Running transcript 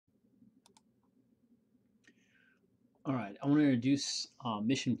All right, I want to introduce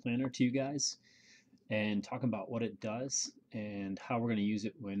Mission Planner to you guys and talk about what it does and how we're going to use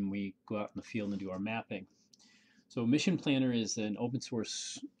it when we go out in the field and do our mapping. So Mission Planner is an open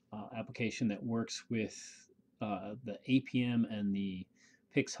source application that works with the APM and the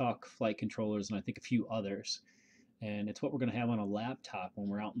Pixhawk flight controllers and I think a few others. And it's what we're going to have on a laptop when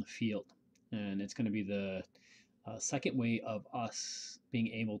we're out in the field. And it's going to be the second way of us being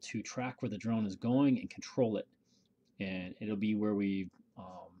able to track where the drone is going and control it, and it'll be where we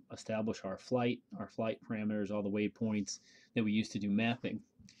establish our flight parameters, all the waypoints that we use to do mapping.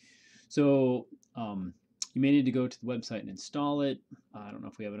 So you may need to go to the website and install it. I don't know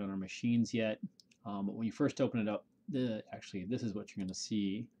if we have it on our machines yet, but when you first open it up, actually this is what you're going to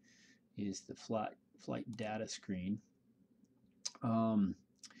see is the flight data screen.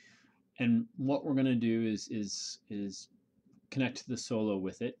 And what we're going to do is connect the Solo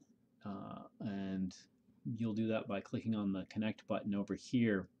with it, and you'll do that by clicking on the connect button over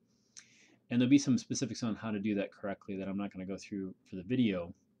here. And there'll be some specifics on how to do that correctly that I'm not going to go through for the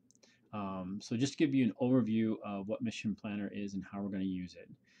video. So just to give you an overview of what Mission Planner is and how we're going to use it.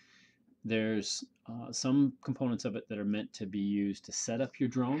 There's some components of it that are meant to be used to set up your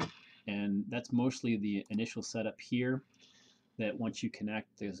drone, and that's mostly the initial setup here, that once you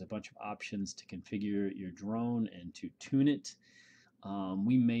connect, there's a bunch of options to configure your drone and to tune it.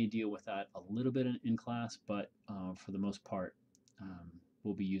 We may deal with that a little bit in class, but for the most part,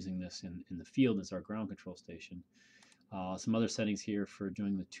 we'll be using this in the field as our ground control station. Some other settings here for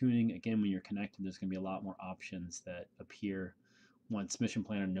doing the tuning. Again, when you're connected, there's going to be a lot more options that appear once Mission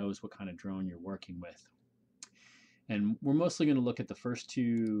Planner knows what kind of drone you're working with. And we're mostly going to look at the first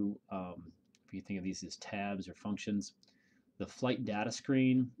two, if you think of these as tabs or functions. The flight data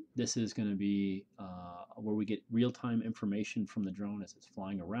screen, this is going to be where we get real-time information from the drone as it's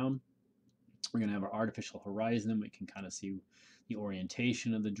flying around. We're going to have our artificial horizon. We can kind of see the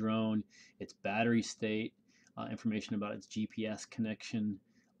orientation of the drone, its battery state, information about its GPS connection,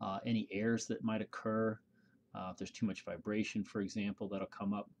 any errors that might occur. If there's too much vibration, for example, that'll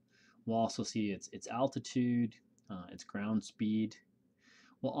come up. We'll also see its altitude, its ground speed.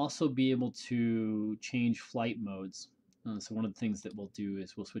 We'll also be able to change flight modes. So one of the things that we'll do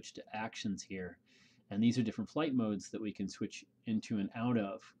is we'll switch to actions here. And these are different flight modes that we can switch into and out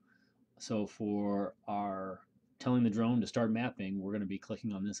of. So for our telling the drone to start mapping, we're going to be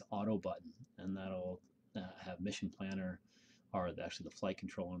clicking on this auto button, and that'll have Mission Planner, or actually the flight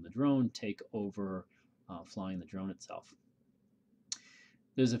controller on the drone, take over flying the drone itself.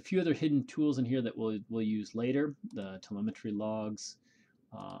 There's a few other hidden tools in here that we'll use later, the telemetry logs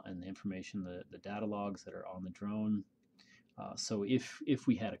and the information, the data logs that are on the drone. So if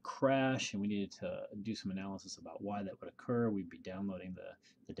we had a crash and we needed to do some analysis about why that would occur, we'd be downloading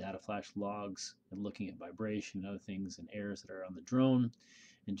the data flash logs and looking at vibration and other things and errors that are on the drone.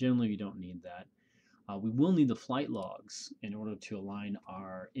 And generally, we don't need that. We will need the flight logs in order to align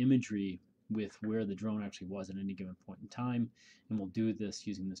our imagery with where the drone actually was at any given point in time. And we'll do this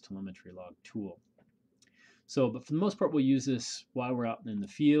using this telemetry log tool. So, but for the most part, we'll use this while we're out in the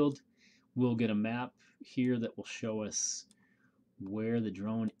field. We'll get a map here that will show us where the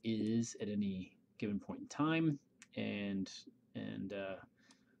drone is at any given point in time, and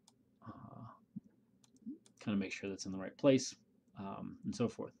kind of make sure that's in the right place, and so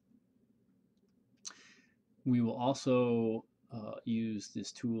forth. We will also use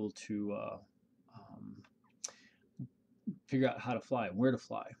this tool to figure out how to fly, where to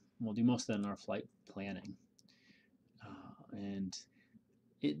fly. We'll do most of that in our flight planning. And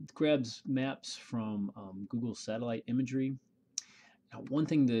it grabs maps from Google satellite imagery. Now, one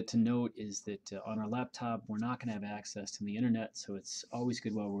thing to note is that on our laptop, we're not going to have access to the internet, so it's always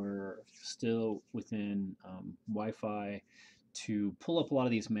good while we're still within Wi-Fi to pull up a lot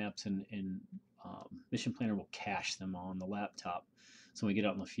of these maps, and Mission Planner will cache them on the laptop. So when we get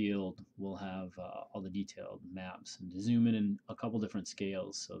out in the field, we'll have all the detailed maps, and to zoom in a couple different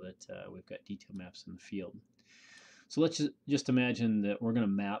scales so that we've got detailed maps in the field. So let's just imagine that we're going to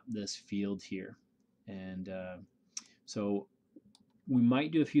map this field here. And so we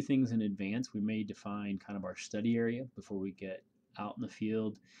might do a few things in advance. We may define kind of our study area before we get out in the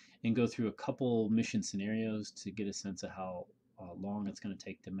field and go through a couple mission scenarios to get a sense of how long it's going to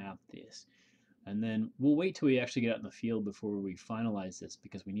take to map this. And then we'll wait till we actually get out in the field before we finalize this,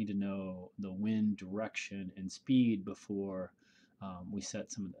 because we need to know the wind direction and speed before we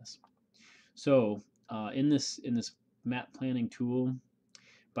set some of this. So in this map planning tool,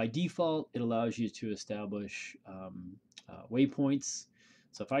 by default, it allows you to establish waypoints.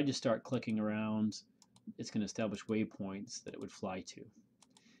 So if I just start clicking around, it's going to establish waypoints that it would fly to.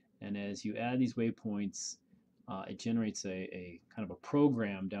 And as you add these waypoints, it generates a kind of a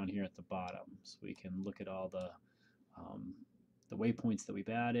program down here at the bottom, so we can look at all the waypoints that we've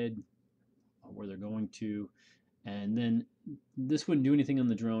added, where they're going to, and then this wouldn't do anything on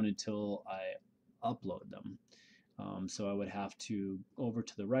the drone until I upload them. So I would have to go over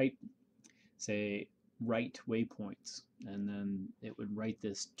to the right, say write waypoints, and then it would write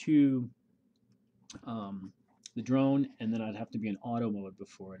this to the drone, and then I'd have to be in auto mode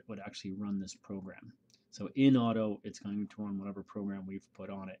before it would actually run this program. So in auto, it's going to run whatever program we've put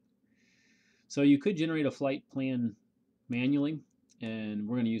on it. So you could generate a flight plan manually, and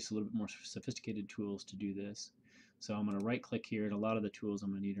we're going to use a little bit more sophisticated tools to do this. So I'm going to right click here, and a lot of the tools I'm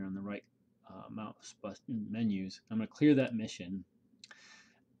going to need are on the right mouse button menus. I'm going to clear that mission,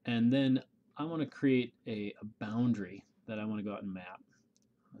 and then I want to create a boundary that I want to go out and map.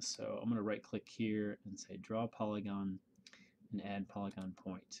 So I'm going to right click here and say draw polygon and add polygon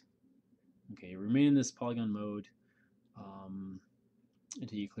point. Okay, remain in this polygon mode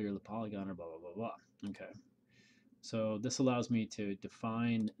until you clear the polygon or blah blah blah blah. Okay, so this allows me to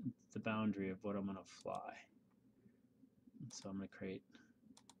define the boundary of what I'm going to fly. So I'm going to create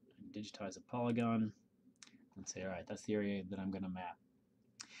and digitize a polygon and say, all right, that's the area that I'm going to map.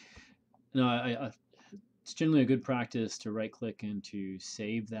 Now, it's generally a good practice to right click and to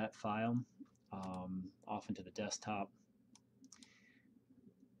save that file off into the desktop.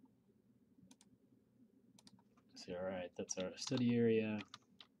 So, all right, that's our study area.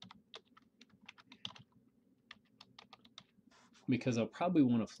 Because I'll probably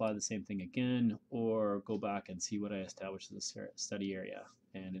want to fly the same thing again, or go back and see what I established as a study area,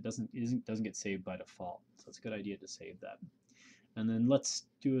 and it doesn't get saved by default. So it's a good idea to save that. And then let's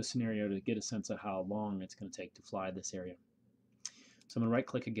do a scenario to get a sense of how long it's going to take to fly this area. So I'm going to right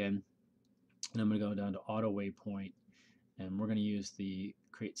click again, and I'm going to go down to auto waypoint, and we're going to use the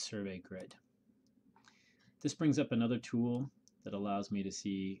create survey grid. This brings up another tool that allows me to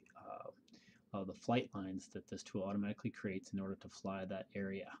see the flight lines that this tool automatically creates in order to fly that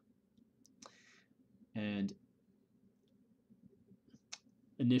area. And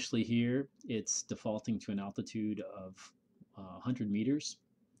initially here, it's defaulting to an altitude of 100 meters,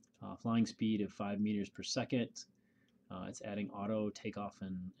 flying speed of 5 meters per second. It's adding auto takeoff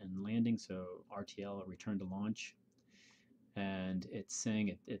and landing, so RTL, or return to launch. And it's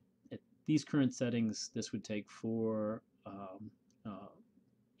saying at these current settings, this would take 4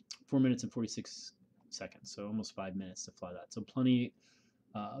 minutes and 46 seconds, so almost 5 minutes to fly that. So plenty,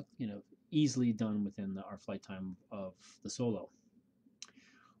 easily done within our flight time of the Solo.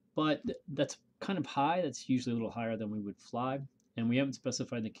 But that's kind of high. That's usually a little higher than we would fly, and we haven't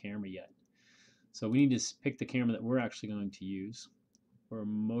specified the camera yet. So we need to pick the camera that we're actually going to use. We're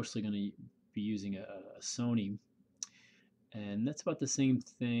mostly going to be using a Sony, and that's about the same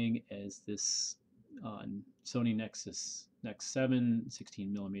thing as this Sony Nexus Nex 7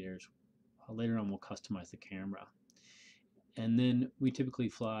 16 millimeters. Later on we'll customize the camera, and then we typically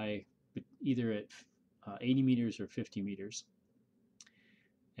fly either at 80 meters or 50 meters,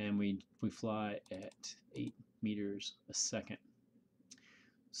 and we fly at 8 meters a second.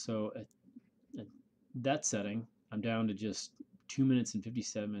 So at that setting, I'm down to just 2 minutes and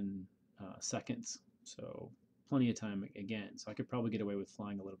 57 seconds, so plenty of time again. So I could probably get away with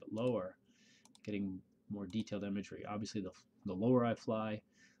flying a little bit lower, getting more detailed imagery. Obviously, the lower I fly,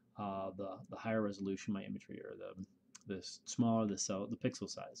 the higher resolution my imagery, or the smaller the pixel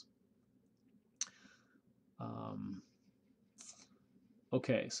size.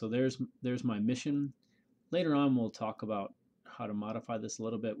 Okay, so there's my mission. Later on, we'll talk about how to modify this a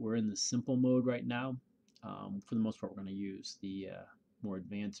little bit. We're in the simple mode right now. For the most part, we're going to use the more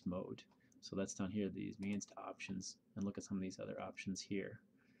advanced mode. So that's down here, the advanced options, and look at some of these other options here.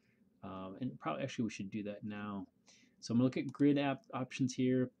 And probably actually we should do that now. So I'm going to look at grid app options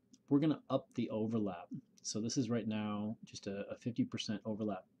here. We're going to up the overlap. So this is right now just a 50%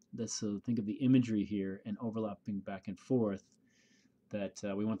 overlap. So think of the imagery here and overlapping back and forth. That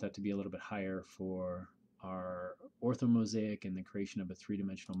we want that to be a little bit higher for our orthomosaic and the creation of a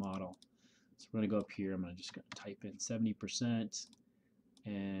three-dimensional model. So we're going to go up here. I'm just going to type in 70%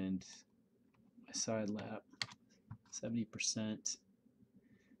 and my side lap 70%.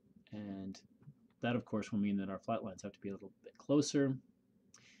 And that, of course, will mean that our flight lines have to be a little bit closer.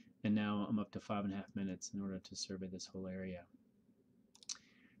 And now I'm up to 5.5 minutes in order to survey this whole area.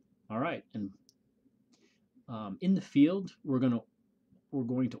 All right, and in the field, we're going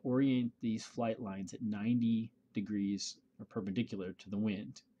to orient these flight lines at 90 degrees or perpendicular to the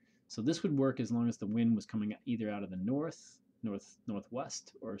wind. So this would work as long as the wind was coming either out of the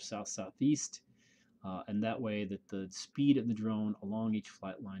northwest, or southeast. And that way that the speed of the drone along each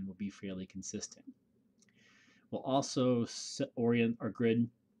flight line will be fairly consistent. We'll also orient our grid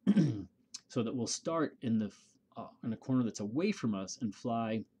so that we'll start in the corner that's away from us and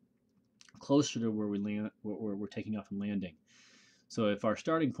fly closer to where we land, where we're taking off and landing. So if our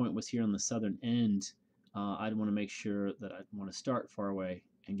starting point was here on the southern end, I'd want to make sure that I'd want to start far away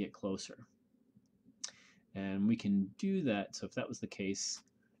and get closer. And we can do that. So if that was the case,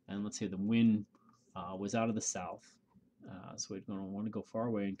 and let's say the wind was out of the south, so we're going to want to go far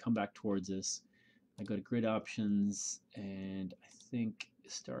away and come back towards us. I go to grid options, and I think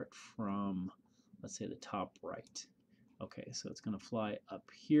start from, let's say, the top right. Okay, so it's going to fly up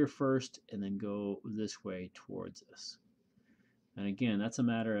here first and then go this way towards us. And again, that's a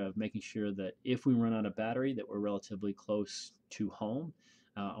matter of making sure that if we run out of battery, that we're relatively close to home,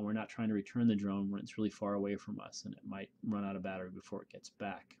 and we're not trying to return the drone when it's really far away from us and it might run out of battery before it gets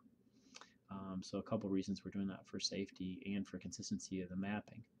back. So a couple reasons we're doing that: for safety and for consistency of the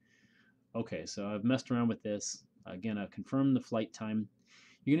mapping. Okay, so I've messed around with this. Again, I've confirmed the flight time.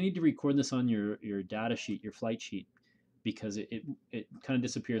 You're going to need to record this on your data sheet, your flight sheet, because it kind of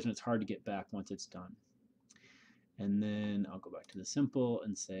disappears and it's hard to get back once it's done. And then I'll go back to the simple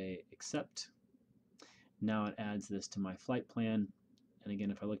and say accept. Now it adds this to my flight plan. And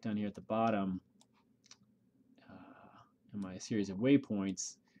again, if I look down here at the bottom, in my series of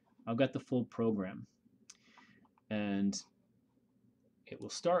waypoints, I've got the full program. And it will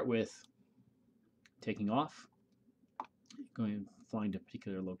start with taking off, flying to a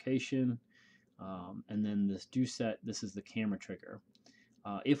particular location, and then this do set, this is the camera trigger.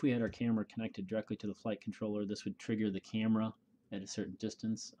 If we had our camera connected directly to the flight controller, this would trigger the camera at a certain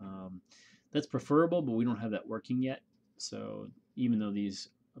distance. That's preferable, but we don't have that working yet. So even though these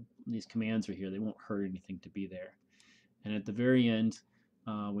commands are here, they won't hurt anything to be there. And at the very end,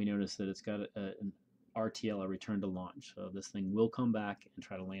 we notice that it's got an RTL, a return to launch. So this thing will come back and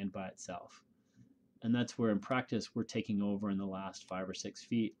try to land by itself. And that's where in practice we're taking over in the last 5 or 6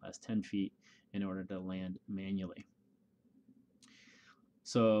 feet, last 10 feet, in order to land manually.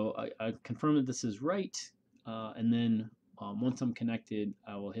 So I confirm that this is right, and then once I'm connected,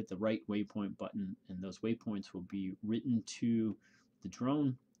 I will hit the right waypoint button, and those waypoints will be written to the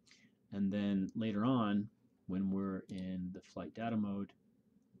drone. And then later on, when we're in the flight data mode,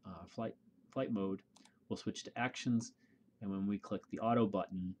 flight mode, we'll switch to actions, and when we click the auto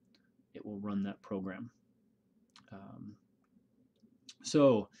button, it will run that program.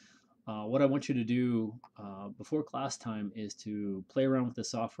 What I want you to do before class time is to play around with the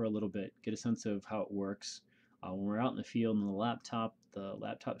software a little bit, get a sense of how it works. When we're out in the field on the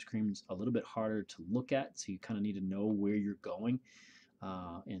laptop screen's a little bit harder to look at, so you kind of need to know where you're going.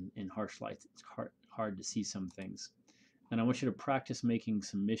 In harsh lights, it's hard to see some things. And I want you to practice making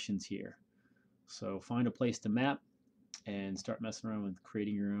some missions here. So find a place to map and start messing around with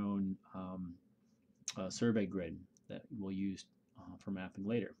creating your own survey grid that we'll use for mapping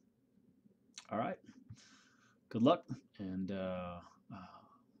later. All right, good luck, and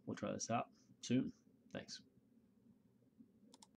we'll try this out soon. Thanks.